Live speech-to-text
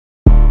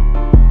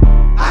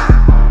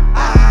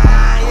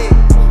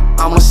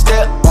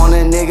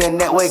nigga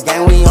network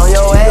gang, we on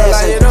your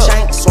ass.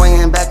 Chain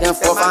swinging back and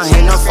forth, I'm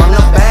hitting them from the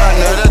back.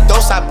 Another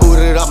dose, I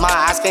booted up, my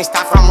eyes can't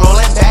stop from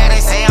rolling back. They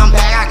say I'm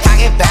back, I can't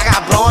get back,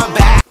 I blowing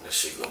back. That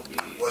shit gonna be.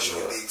 What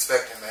should we be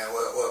expecting, man?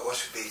 What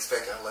should we be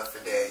expecting on Left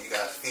for Dead? You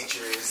got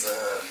features.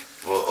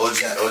 Well,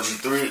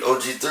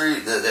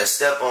 OG3, that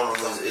step on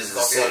him is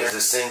a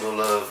single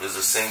of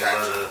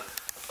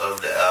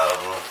the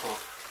album.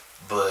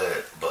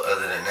 But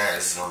other than that,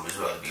 it's gonna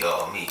be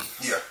all me.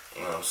 Yeah.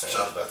 You know what I'm saying?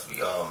 It's about to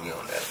be all me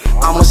on that.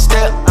 I'ma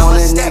step on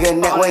a nigga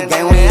network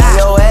gang, we on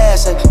your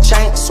ass.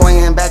 Chain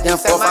swinging back and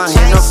forth, I'm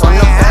hitting them from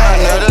the back.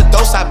 Another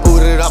dose, I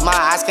booted up, my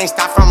eyes can't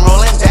stop from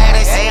rolling back.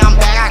 They say I'm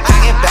back, I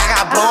can't get back,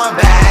 I blowing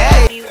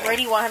back. Where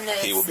do you want him to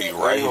He will be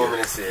right here.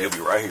 He'll be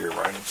right here,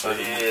 right?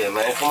 Yeah,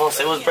 man. Come on,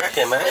 say what's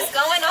cracking, man. What's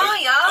going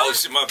on, y'all? Oh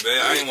shit, my bad.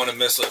 I didn't want to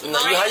mess up.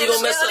 How you gonna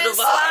mess up the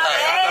vibe?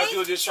 I thought you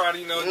were just trying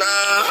to, Nah,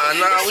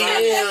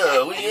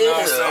 we here.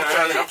 I'm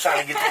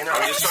trying to get that.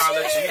 I'm just trying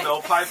to let you,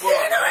 pipe up.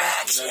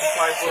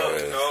 Pipe up,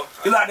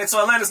 You like that to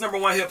Atlanta's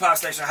 #1 hip hop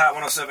station, Hot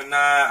 107.9.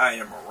 I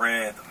am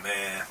Moran, the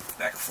man,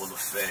 back in full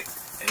effect.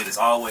 And it is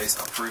always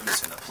a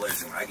privilege and a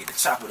pleasure when I get to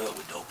chop it up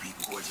with dope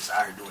people who are just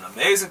out here doing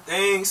amazing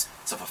things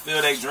to fulfill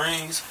their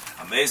dreams,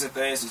 amazing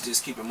things to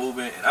just keep it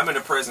moving. And I'm in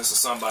the presence of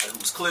somebody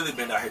who's clearly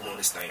been out here doing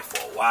this thing for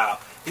a while.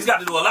 He's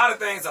got to do a lot of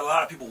things that a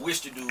lot of people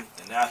wish to do,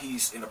 and now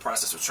he's in the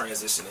process of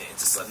transitioning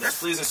into something else.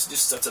 Please introduce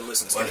yourself to the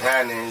listeners. What's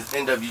happening is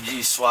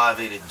NWG Suave,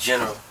 the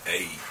general.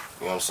 Hey.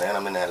 You know what I'm saying?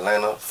 I'm in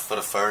Atlanta for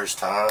the first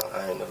time.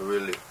 I ain't never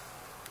really...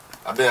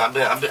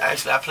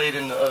 Actually, I played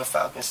in the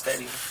Falcon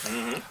Stadium.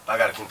 I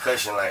got a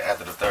concussion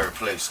after the third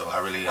play, so I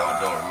really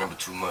don't remember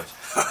too much.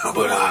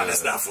 But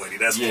that's not funny.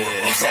 That's more.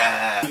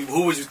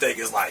 Who would you think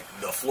is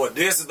the floor?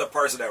 This is the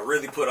person that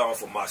really put on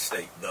for my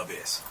state the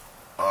best.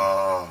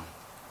 Got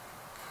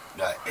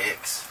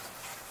X.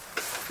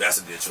 That's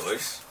a good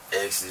choice.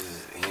 X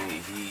is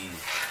he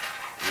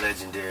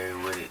legendary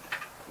with it.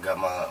 Got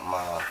my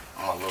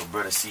little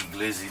brother C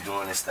Glizzy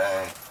doing this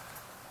thing.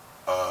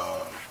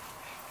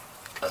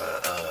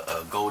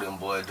 Golden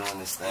Boy doing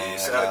this thing. Yeah,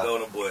 shout out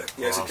Golden Boy.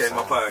 He actually came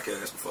on my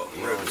podcast before.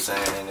 You know what I'm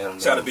saying?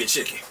 Shout out Big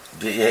Chicken.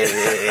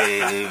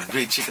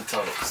 Big Chicken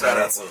Talk. Shout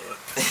out to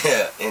her.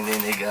 Yeah, and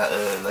then they got,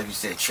 like you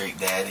said, Trick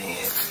Daddy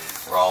and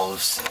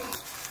Ross and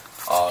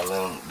all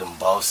them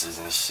bosses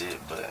and shit.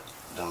 But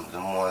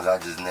them ones I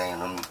just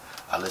named them,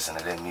 I listen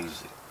to their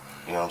music.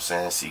 You know what I'm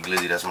saying? C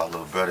Glizzy, that's my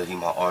little brother. He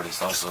my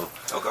artist also.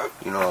 Okay.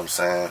 You know what I'm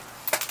saying?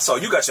 So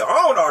you got your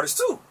own artist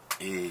too.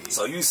 Yeah.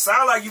 So you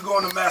sound like you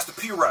going to Master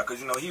P Rock, because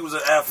he was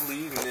an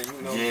athlete, and then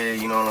Yeah,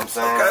 you know what I'm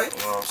saying? Okay.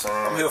 You know what I'm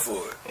saying? I'm here for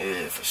it.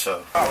 Yeah, for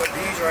sure. Oh,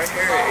 these right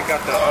here, it got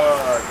the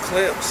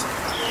clips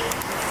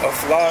of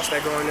floss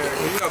that go in there.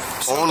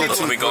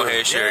 Let me go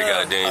ahead and share it,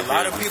 goddamn. A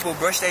lot of people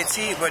brush their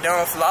teeth, but they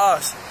don't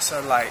floss.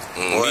 So I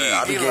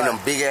be getting them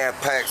big ass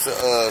packs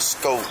of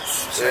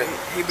scopes. So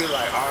he be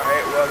like, all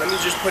right, well, let me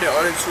just put it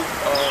on the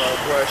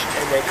toothbrush,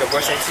 and they can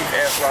brush their teeth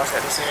and floss at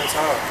the same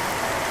time.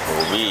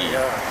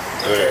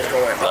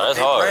 Nah, that's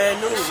hard.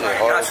 Brand new.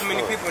 Not too many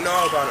people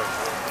know about them.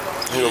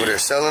 He over there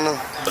selling them?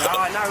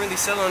 Nah, not really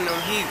selling them.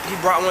 He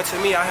brought one to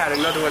me. I had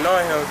another one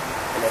on him.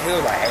 And then he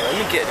was like, hey, let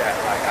me get that.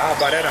 I'll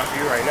buy that out for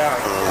you right now.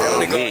 They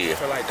only go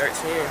for $13.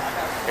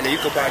 And then you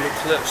can buy new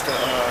clips to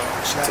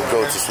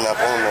snap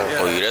on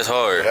them. Oh yeah, that's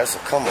hard. That's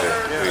a come on.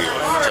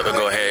 So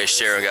go ahead and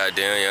share it,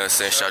 goddamn. You know what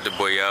I'm saying? Shout the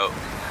boy out.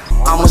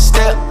 I'ma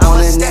step on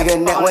a nigga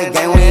network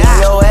gang, we on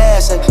your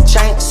ass.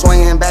 Chain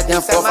swinging back and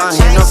forth, I'm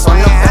hitting them from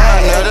the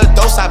back. Another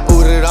dose, I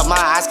booted up, my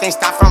eyes can't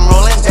stop from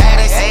rolling back.